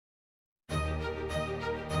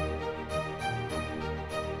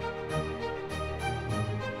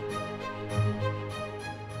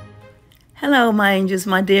Hello my angels,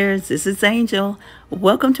 my dears, this is Angel.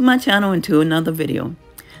 Welcome to my channel and to another video.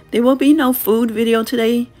 There will be no food video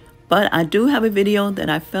today, but I do have a video that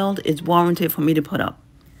I felt is warranted for me to put up.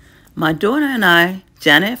 My daughter and I,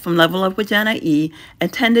 Janet from Level Up with Janet E,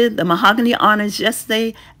 attended the Mahogany Honors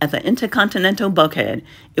yesterday at the InterContinental Buckhead.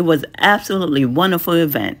 It was absolutely wonderful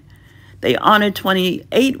event. They honored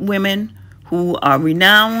 28 women who are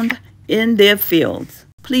renowned in their fields.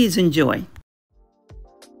 Please enjoy.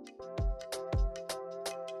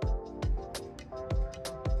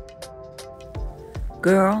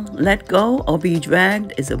 Girl, Let Go or Be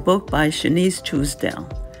Dragged is a book by Shenise Truesdell.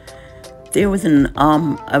 There was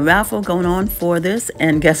a raffle going on for this,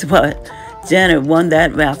 and guess what? Janet won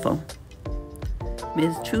that raffle.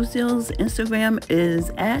 Ms. Truesdell's Instagram is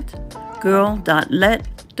at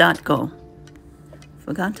girl.let.go.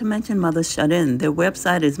 Forgot to mention Mother Shut In. Their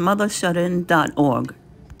website is mothershutin.org.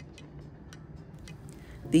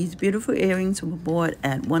 These beautiful earrings were bought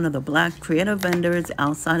at one of the Black creative vendors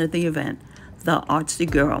outside of the event, The Artsy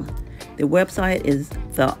Girl. Their website is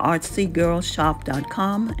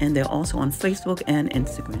theartsygirlshop.com, and they're also on Facebook and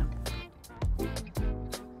Instagram.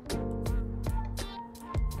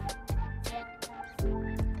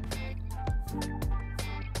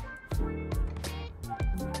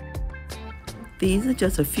 These are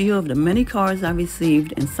just a few of the many cards I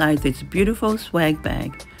received inside this beautiful swag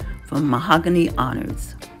bag from Mahogany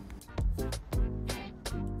Honors.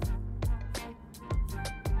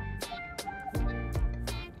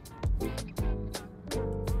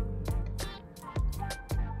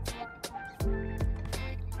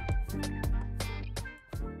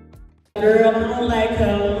 Girl, I don't like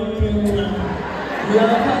her.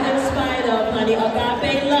 Love her in spite of, honey.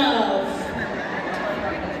 Agape love.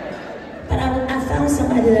 But I found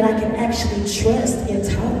somebody that I can actually trust and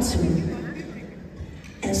talk to.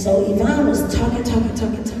 And so Yvonne was talking,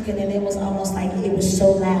 and it was almost like it was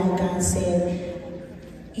so loud. God said,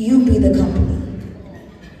 "You be the company."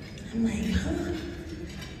 I'm like, huh?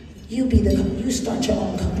 You be the company. You start your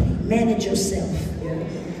own company. Manage yourself.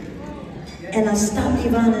 And I stopped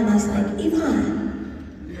Yvonne and I was like, Yvonne,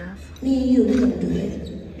 me and you, we're gonna do it.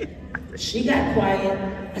 She got quiet.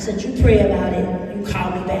 I said, you pray about it, you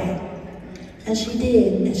call me back. And she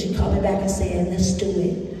did, and she called me back and said, let's do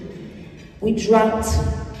it. We dropped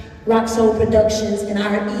Rock Soul Productions, and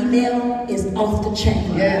our email is off the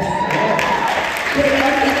chain. Yes.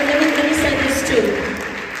 Let me say this too.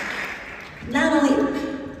 Not only,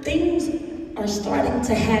 things are starting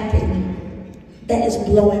to happen that is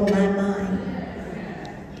blowing my mind.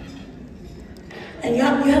 And you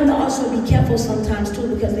have to also be careful sometimes too,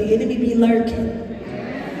 because the enemy be lurking.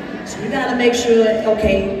 So you gotta make sure,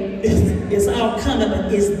 okay, it's all coming,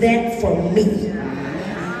 but is that for me?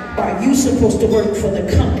 Or are you supposed to work for the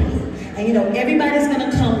company? And you know, everybody's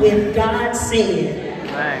gonna come with God said.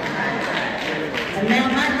 And now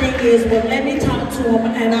my thing is, well, let me talk to him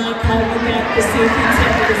and I'll call you back to see if he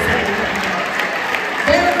tells me the same thing.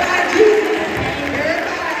 Verify you.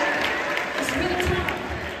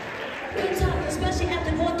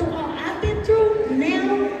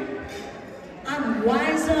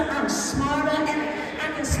 I'm smarter and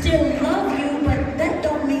I can still love you, but that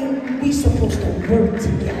don't mean we supposed to work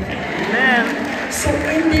together. Amen. So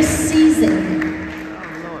in this season,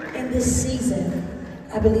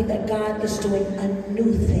 I believe that God is doing a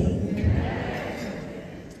new thing.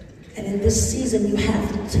 And in this season, you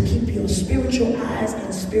have to keep your spiritual eyes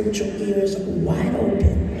and spiritual ears wide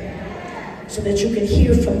open so that you can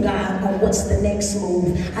hear from God on what's the next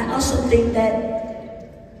move. I also think that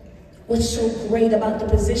what's so great about the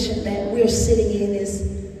position that we're sitting in is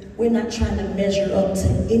we're not trying to measure up to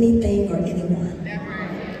anything or anyone.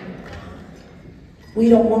 We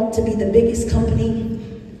don't want to be the biggest company.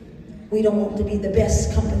 We don't want to be the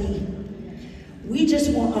best company. We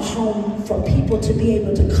just want a home for people to be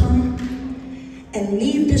able to come and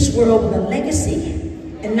leave this world with a legacy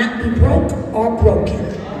and not be broke or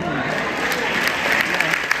broken.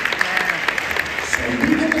 So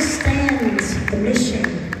we understand the mission.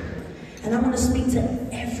 And I want to speak to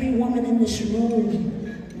every woman in this room,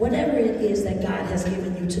 whatever it is that God has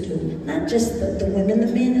given you to do. Not just the women, the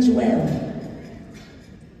men as well.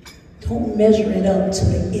 Don't measure it up to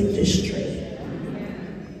the industry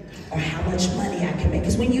or how much money I can make.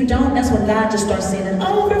 Because when you don't, that's when God just starts saying,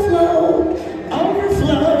 overflow,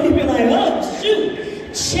 overflow. You be like, oh,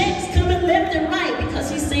 shoot. Checks coming left and right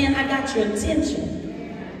because he's saying, I got your attention.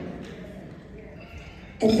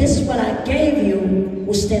 And this, what I gave you,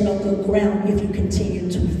 will stand on good ground if you continue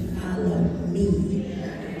to follow me.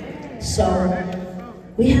 So,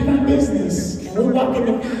 we have our business, and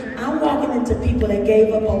I'm walking into people that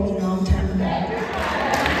gave up on me a long time ago.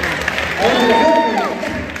 To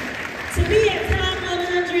be at time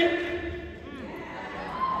 100,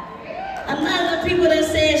 a lot of the people that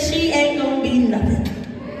said she ain't gonna be nothing.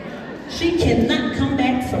 She cannot come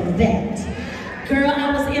back from that. Girl,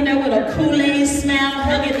 I was in there with a Kool-Aid smile,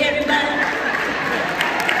 hugging everybody.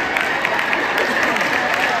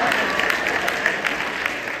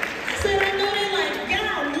 I said, I know they like,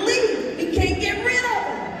 golly, we can't get rid of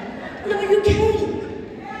them. No, you can't.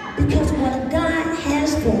 Because what God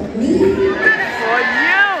has for me. For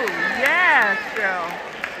you, yes, girl.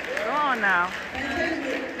 Go on now. You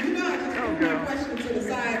know, I just put my question to the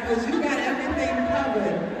side because you got everything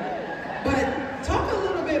covered. But talk a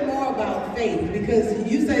little bit more about faith, because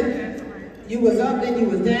you said you was up, then you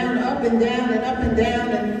was down, up and down, and up and down,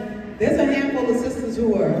 and there's a handful of sisters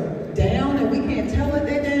who are down, and we can't tell that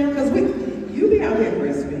they're down because you be out here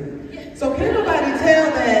crispy. So can nobody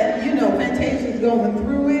tell that, you know, Fantasia's going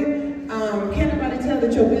through it? Can nobody tell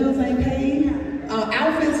that your bills ain't paid?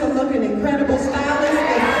 Outfits are looking incredible, stylists.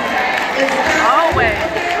 Always,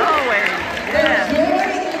 okay? always, There's yeah. joy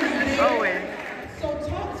in there. Always. So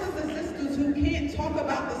talk to the sisters who can't talk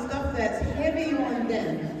about the stuff that's heavy on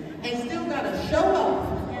them and still gotta show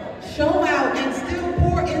up, show out, and still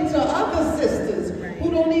pour into other sisters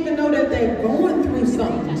who don't even know that they're going through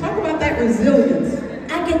something. Talk about that resilience.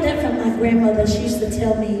 I get that from my grandmother. She used to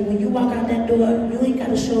tell me, when you walk out that door, you ain't got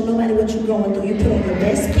to show nobody what you're going through. You put on your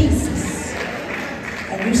best pieces.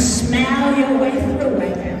 And you smile your way through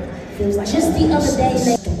right now. Feels like just the other day,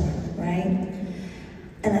 storm, right?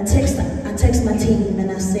 And I text my team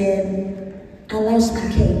and I said, I lost my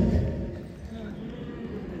cape.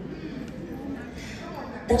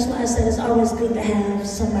 That's why I said it's always good to have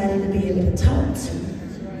somebody to be able to talk to.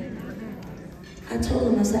 I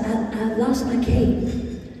told him, I said, I lost my cape.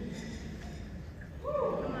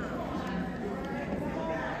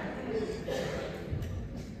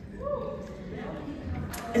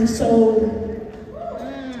 And so,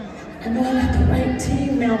 I know I got the right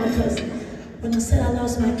team now, because when I said I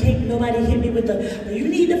lost my cape, nobody hit me with the, well, you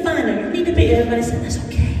need to find her, you need to be, everybody said, that's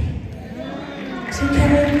okay. It's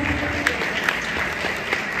okay.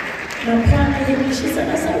 My partner hit me, she said,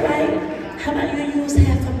 that's all right. How about you use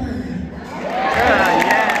half of mine?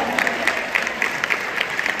 Yeah.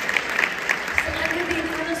 So I can be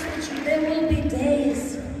honest with you, there will be days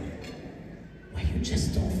where you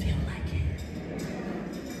just don't feel like it.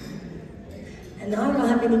 And I don't know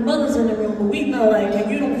how many mothers in the room, but we know, like, when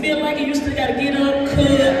you don't feel like it, you still gotta get up,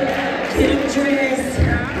 cook, get up dressed.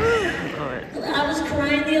 I was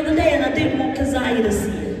crying the other day and I didn't want Keziah to see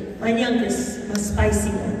it. My youngest, my spicy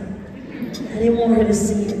one. I didn't want her to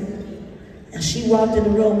see it. And she walked in the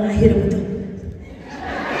room and I hit her with the...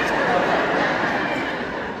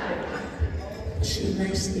 She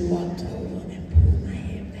nicely walked over and pulled my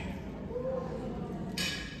hair back.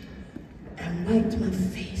 I wiped my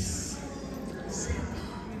face. I said,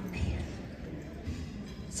 oh man.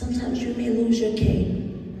 Sometimes you may lose your cape.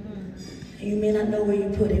 And you may not know where you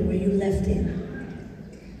put it, where you left it.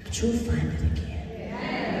 But you'll find it again.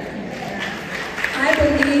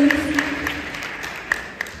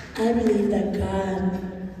 I believe that God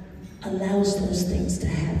allows those things to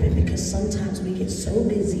happen because sometimes we get so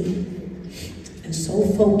busy and so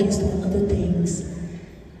focused on other things.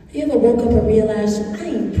 You ever woke up and realized, I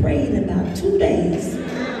ain't prayed in about 2 days.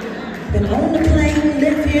 Been on the plane,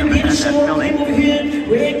 left here, did a show, came over here,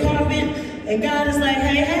 red carpet, and God is like,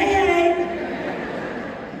 hey, hey, hey.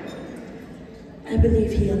 I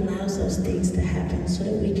believe He allows those things to happen so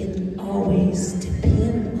that we can always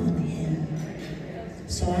depend on Him.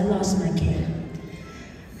 So I lost my cape.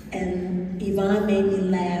 And Yvonne made me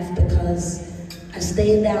laugh because I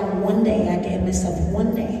stayed down one day. I gave myself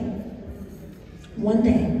one day. One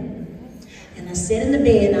day. And I sat in the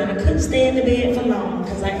bed. Now I couldn't stay in the bed for long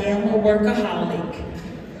because I am a workaholic.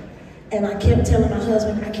 And I kept telling my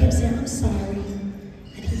husband, I kept saying, I'm sorry.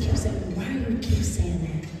 And he kept saying, why do you keep saying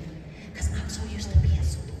that? Because I'm so used to being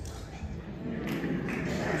superwoman.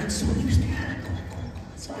 I'm so used to going.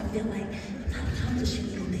 So I feel like I'm not accomplishing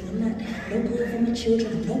anything. I'm not no good for my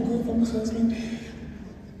children. I'm no good for my husband.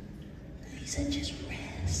 He said, just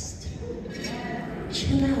rest.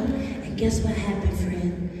 Chill out. And guess what happened,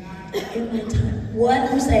 friend? In my time. What?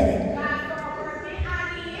 Who said it?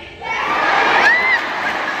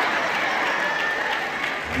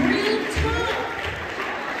 Real talk.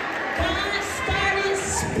 God started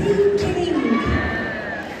speaking.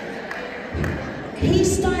 He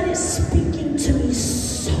started speaking to me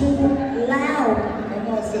so loud. Come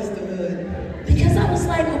on, sisterhood. Because I was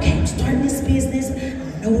like, okay, I'm starting this business. I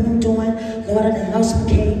don't know what I'm doing. Lord, I done lost my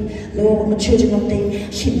cape. Lord, what my children gonna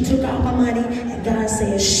think? She took all my money, and God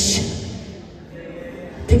said, shh.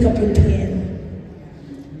 pick up your pen,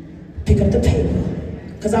 pick up the paper,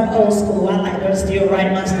 because I'm old school. I like to still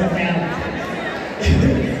write my stuff down.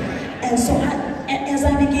 And so as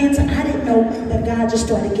I began to, I didn't know, but God just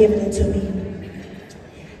started giving it to me.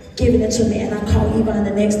 Giving it to me, and I called Yvonne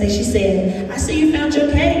the next day. She said, I see you found your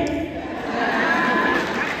cake.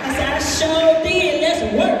 I said, I sure did, let's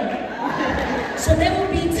work. So there will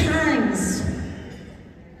be times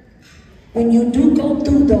when you do go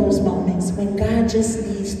through those moments when God just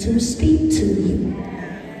needs to speak to you.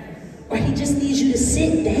 Or he just needs you to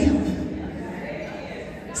sit down.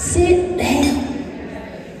 Sit down.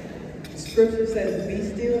 Scripture says, be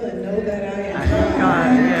still and know that I am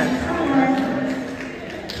God. Yes.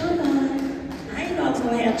 Come on. I ain't know I was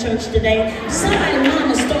going to have church today. Somebody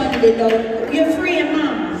mama started it though. Your friend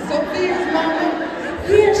mama. Sophia's mama.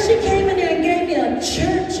 Yeah, she came in there and gave me a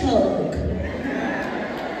church hug.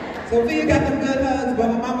 Sophia got them good hugs, but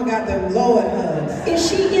my mama got them Lord hugs. Is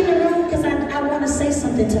she in the room? Because I want to say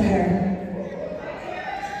something to her.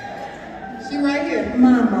 She right here.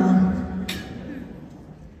 Mama,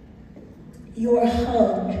 your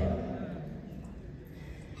hug.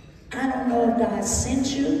 I don't know if God sent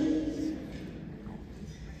you,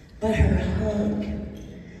 but her hug.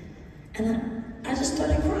 And I just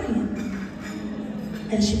started crying.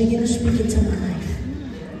 And she began to speak into my life.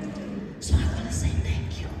 So I want to say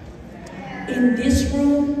thank you. In this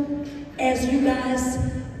room, as you guys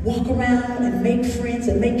walk around and make friends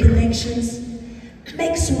and make connections,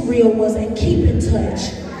 make some real ones and keep in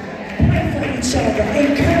touch. Pray for each other,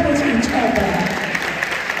 encourage each other.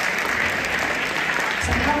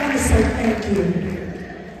 So I want to say thank you,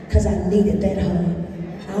 because I needed that hug.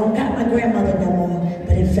 I don't got my grandmother no more,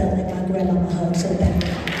 but it felt like my grandmama hug, so thank you.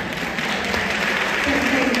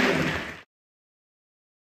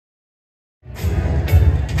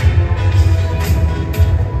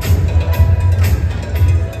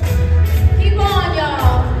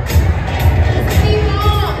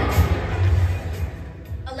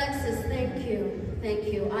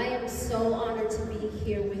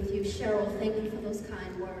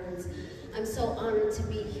 I'm so honored to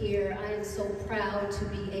be here. I am so proud to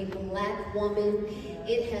be a black woman.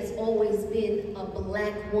 It has always been a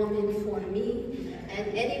black woman for me. And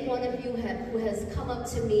any one of you who has come up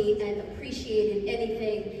to me and appreciated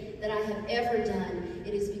anything that I have ever done,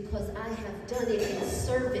 it is because I have done it in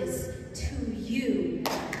service to you.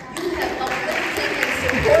 You have uplifted and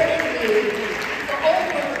supported me for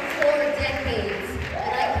over 4 decades,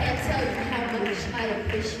 and I can't tell you how much I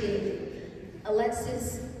appreciate it.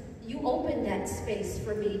 Alexis, you opened that space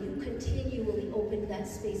for me. You continually opened that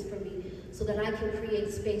space for me so that I can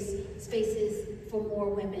create spaces for more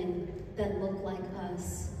women that look like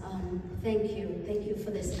us. Thank you. Thank you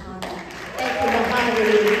for this honor. Thank you,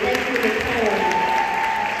 Mahogany. Thank you, Nicole.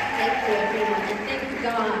 Thank you, everyone. And thank you,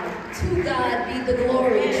 God. To God be the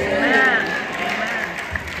glory. Amen.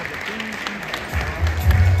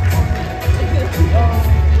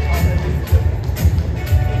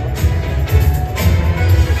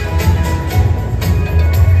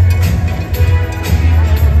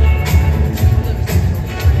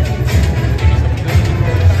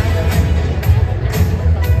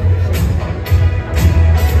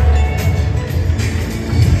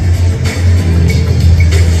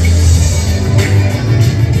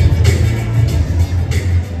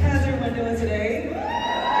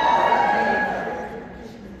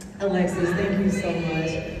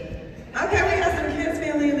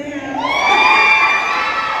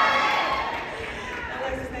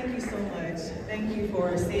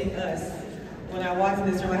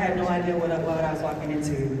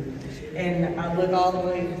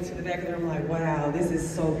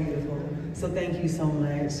 So thank you so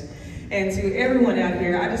much. And to everyone out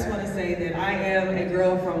here, I just want to say that I am a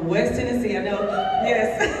girl from West Tennessee. I know,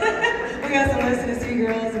 yes, we got some West Tennessee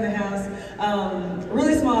girls in the house.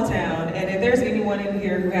 Really small town, and if there's anyone in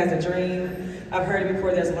here who has a dream, I've heard it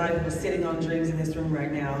before, there's a lot of people sitting on dreams in this room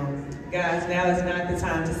right now. Guys, now is not the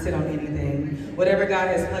time to sit on anything. Whatever God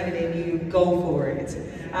has planted in you, go for it.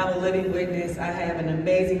 I'm a living witness. I have an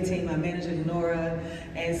amazing team. My manager, Nora,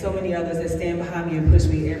 and so many others that stand behind me and push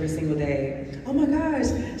me every single day. Oh my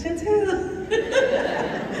gosh, Chantel.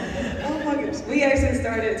 Oh my gosh. We actually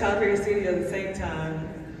started at Top Hair Studio at the same time.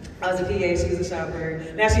 I was a PA, she was a shopper.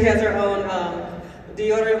 Now she has her own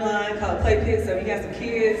deodorant line called Play Pit, so we got some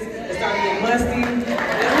kids that started getting musty.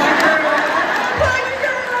 That's my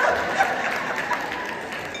girl.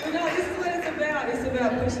 But no, this is what it's about. It's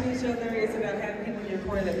about pushing each other. It's about having people in your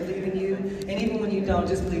corner that believe in you. And even when you don't,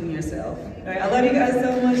 just believe in yourself. All right, I love you guys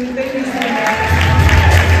so much. Thank you so much.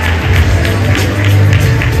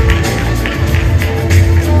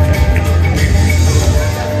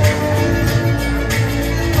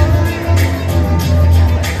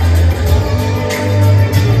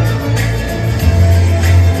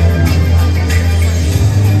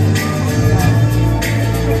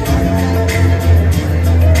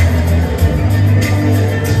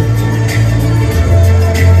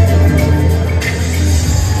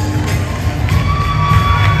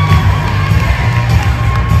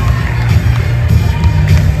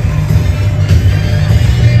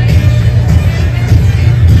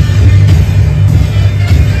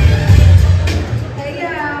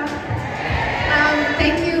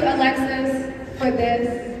 for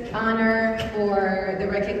this honor, for the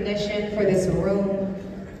recognition, for this room,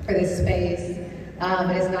 for this space.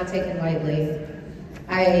 It is not taken lightly.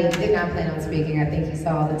 I did not plan on speaking. I think you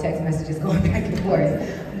saw the text messages going back and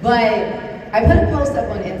forth. But I put a post up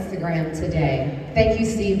on Instagram today. Thank you,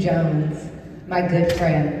 Steve Jones, my good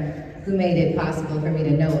friend, who made it possible for me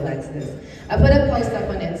to know Alexis. I put a post up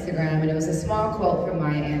on Instagram, and it was a small quote from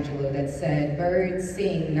Maya Angelou that said, "Birds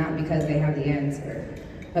sing not because they have the answer,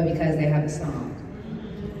 but because they have a song."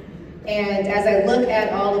 And as I look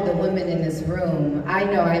at all of the women in this room, I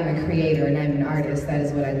know I'm a creator and I'm an artist. That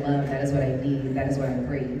is what I love, that is what I need, that is what I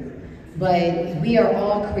breathe. But we are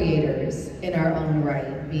all creators in our own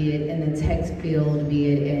right, be it in the tech field,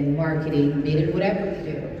 be it in marketing, be it in whatever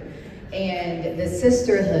we do. And the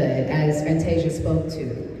sisterhood, as Fantasia spoke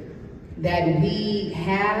to, that we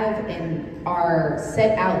have and are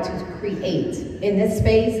set out to create in this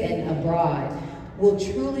space and abroad, will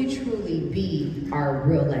truly, truly be our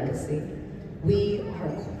real legacy. We are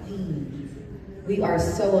queens. We are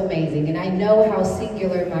so amazing. And I know how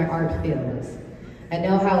singular my art feels. I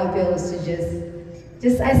know how it feels to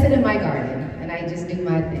just I sit in my garden and I just do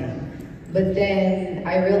my thing. But then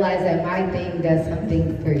I realize that my thing does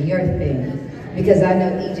something for your thing. Because I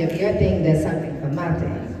know Egypt, your thing does something for my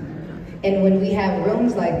thing. And when we have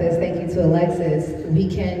rooms like this, thank you to Alexis, we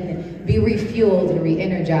can be refueled and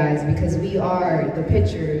re-energized because we are the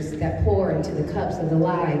pitchers that pour into the cups of the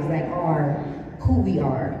lives that are who we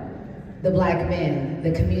are, the Black men,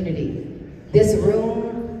 the community. This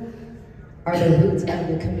room are the roots of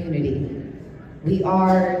the community. We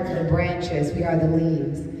are the branches, we are the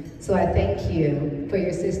leaves. So I thank you for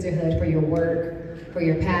your sisterhood, for your work, for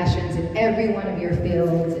your passions in every one of your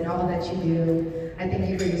fields and all that you do. I thank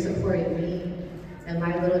you for your supporting me and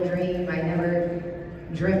my little dream. I never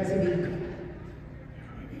dreamt to be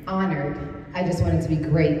honored. I just wanted to be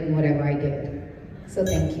great in whatever I did. So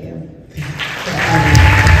thank you.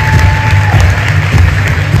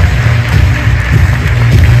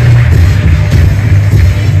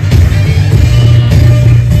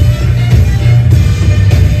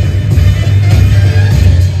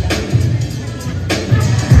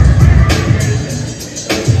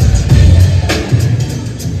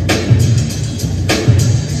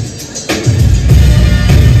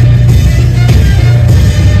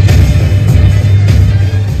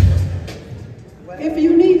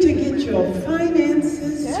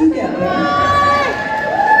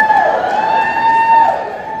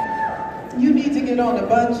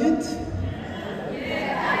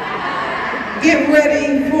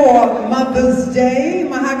 Mother's Day.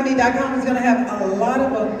 Mahogany.com is going to have a lot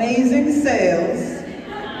of amazing sales.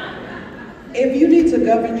 If you need to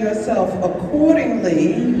govern yourself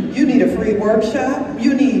accordingly, you need a free workshop,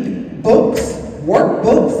 you need books,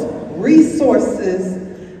 workbooks, resources.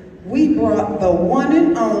 We brought the one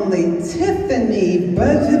and only Tiffany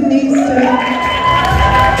Budgetnista,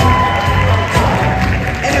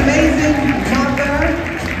 an amazing mother,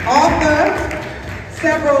 author,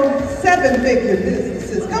 several seven-figure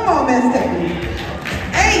businesses. Come on, Miss Tiffany.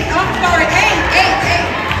 Eight.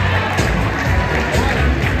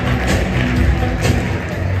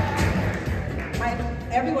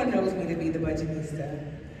 Everyone knows me to be the Budgetnista.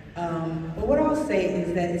 But what I'll say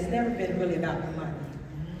is that it's never been really about the money.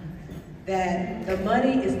 That the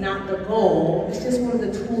money is not the goal, it's just one of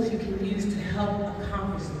the tools you can use to help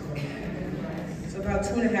accomplish the goal. So about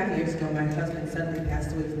 2.5 years ago, my husband suddenly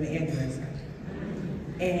passed away from an aneurysm.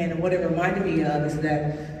 And what it reminded me of is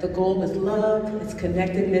that the goal is love, it's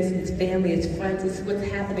connectedness, it's family, it's friends, it's what's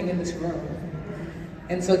happening in this room.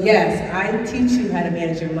 And so yes, I teach you how to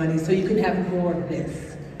manage your money so you can have more of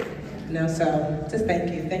this. You know, so just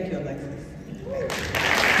thank you, Alexis.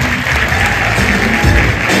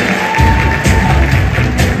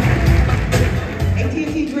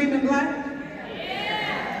 AT&T Dreaming Black?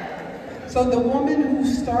 So the woman who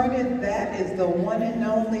started that is the one and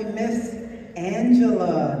only Miss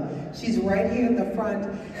Angela. She's right here in the front.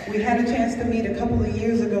 We had a chance to meet a couple of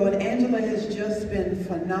years ago, and Angela has just been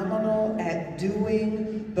phenomenal at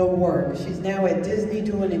doing the work. She's now at Disney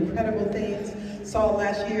doing incredible things. Saw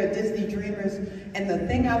last year at Disney Dreamers, and the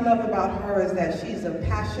thing I love about her is that she's a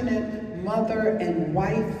passionate mother and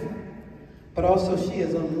wife, but also she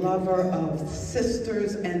is a lover of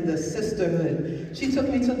sisters and the sisterhood. She took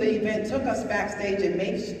me to the event, took us backstage, and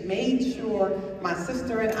made sure my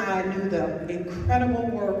sister and I knew the incredible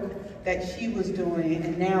work that she was doing.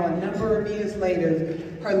 And now, a number of years later,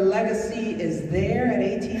 her legacy is there at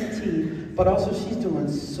AT&T, but also she's doing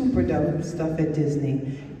super dope stuff at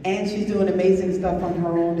Disney. And she's doing amazing stuff on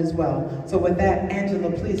her own as well. So with that, Angela,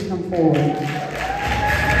 please come forward.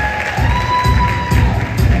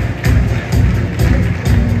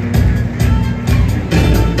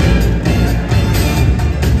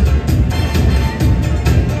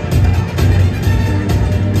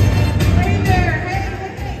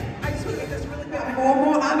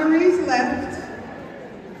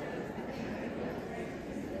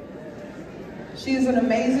 She is an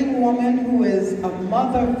amazing woman who is a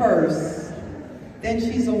mother first. Then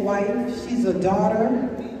she's a wife, she's a daughter.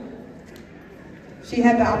 She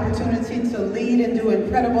had the opportunity to lead and do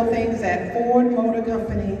incredible things at Ford Motor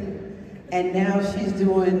Company, and now she's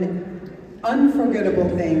doing unforgettable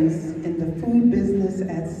things in the food business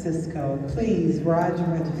at Cisco. Please, rise your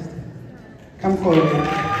register. Come forward.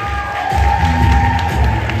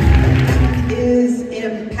 Is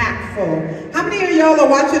impactful. How many of y'all are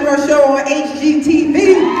watching her show on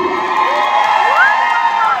HGTV?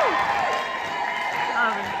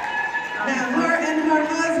 Now, her and her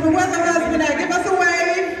husband, where's her husband at? Give us a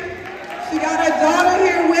wave. She got her daughter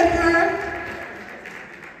here with her.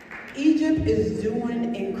 Egypt is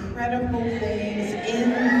doing incredible things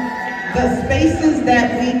in the spaces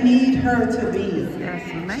that we need her to be.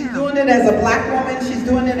 Yes, ma'am. She's doing it as a black woman, she's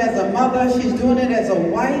doing it as a mother, she's doing it as a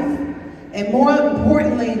wife, and more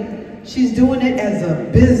importantly, she's doing it as a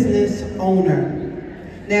business owner.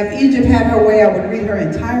 Now, if Egypt had her way, I would read her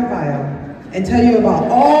entire bio and tell you about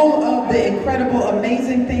all of the incredible,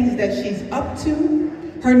 amazing things that she's up to.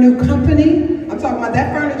 Her new company, I'm talking about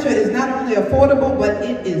that furniture is not only affordable, but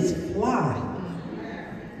it is fly.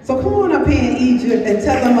 So come on up here in Egypt and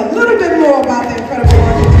tell them a little bit more about the incredible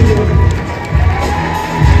work that you're doing.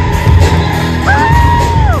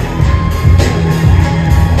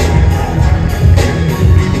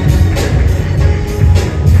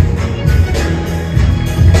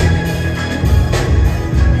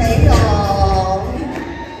 Hey y'all.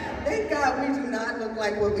 Thank God we do not look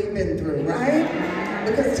like what we've been through, right?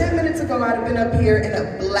 Because 10 minutes ago, I'd have been up here in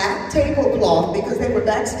a black tablecloth because they were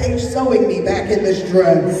backstage sewing me back in this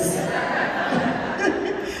dress.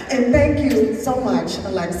 And thank you so much,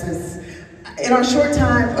 Alexis. In our short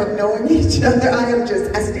time of knowing each other,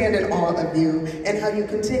 I stand in awe of you and how you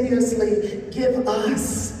continuously give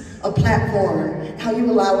us a platform, how you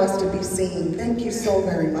allow us to be seen. Thank you so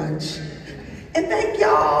very much. And thank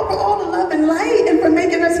y'all for all the love and light and for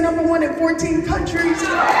making us #1 in 14 countries.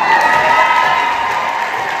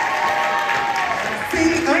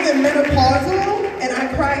 I am menopausal and I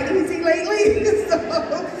cry easy lately, so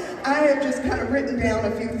I have just kind of written down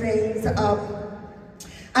a few things.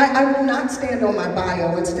 I will not stand on my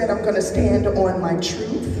bio. Instead, I'm going to stand on my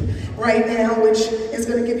truth right now, which is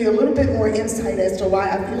going to give you a little bit more insight as to why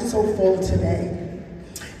I feel so full today.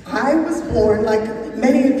 I was born, like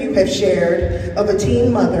many of you have shared, of a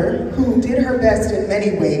teen mother who did her best in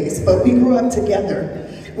many ways, but we grew up together,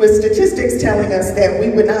 with statistics telling us that we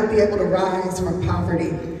would not be able to rise from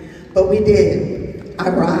poverty. But we did. I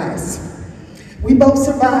rise. We both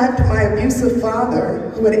survived my abusive father,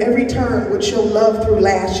 who at every turn would show love through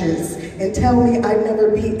lashes and tell me I'd never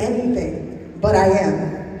be anything, but I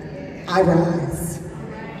am. I rise.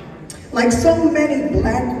 Like so many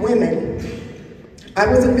black women, I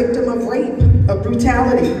was a victim of rape, of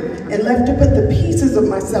brutality, and left to put the pieces of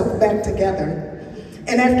myself back together.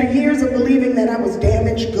 And after years of believing that I was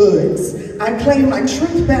damaged goods, I claim my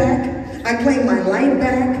truth back, I claim my light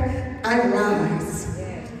back, I rise.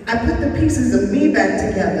 I put the pieces of me back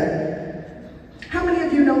together. How many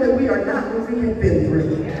of you know that we are not what we have been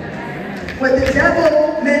through? What the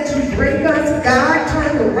devil meant to break us, God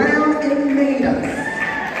turned around and made us.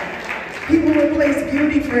 People replace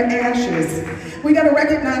beauty for ashes. We gotta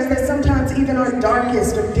recognize that sometimes even our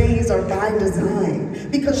darkest of days are by design.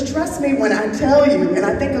 Because trust me when I tell you, and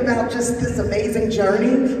I think about just this amazing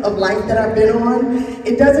journey of life that I've been on,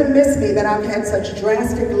 it doesn't miss me that I've had such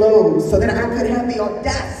drastic lows so that I could have the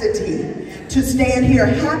audacity to stand here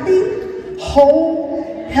happy,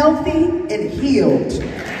 whole, healthy, and healed.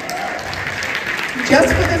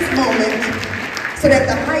 Just for this moment, so that at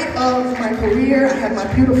the height of my career, I have my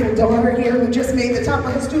beautiful daughter here who just made the top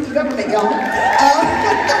of the student government, y'all.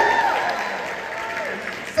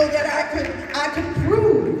 So that I could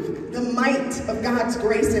prove the might of God's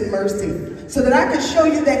grace and mercy. So that I could show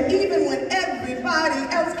you that even when everybody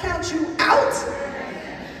else counts you out,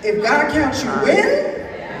 if God counts you in,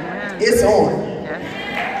 it's on.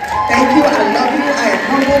 Thank you, I love you, I am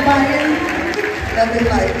humbled by you. Love you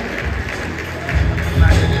life.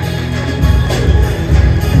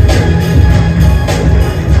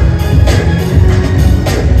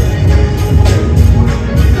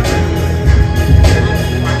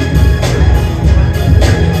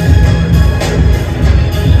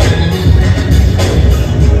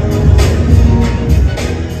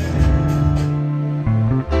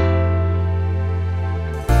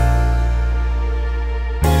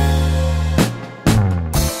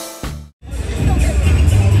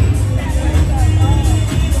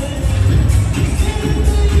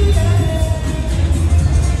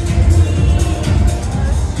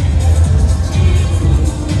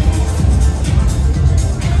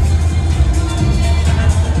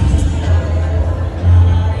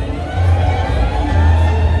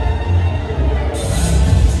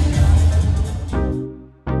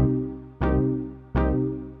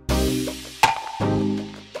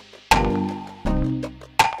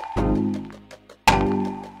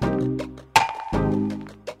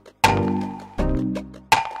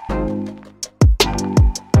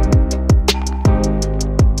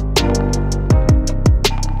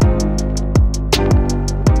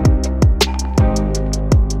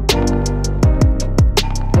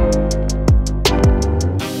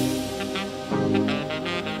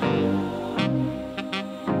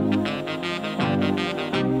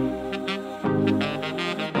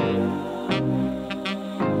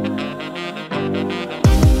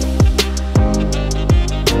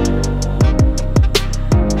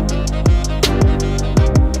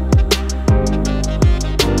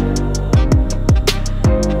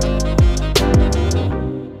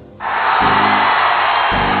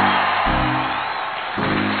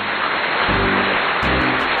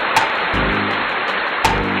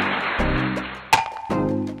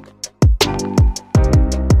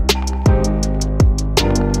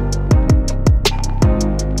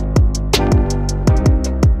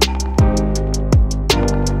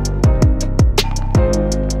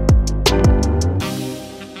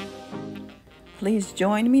 please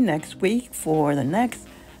join me next week for the next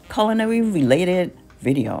culinary related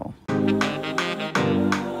video.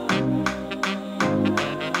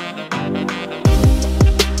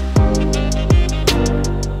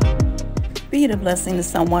 Be the blessing to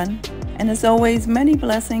someone, and as always, many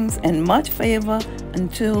blessings and much favor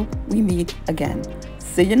until we meet again.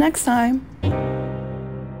 See you next time.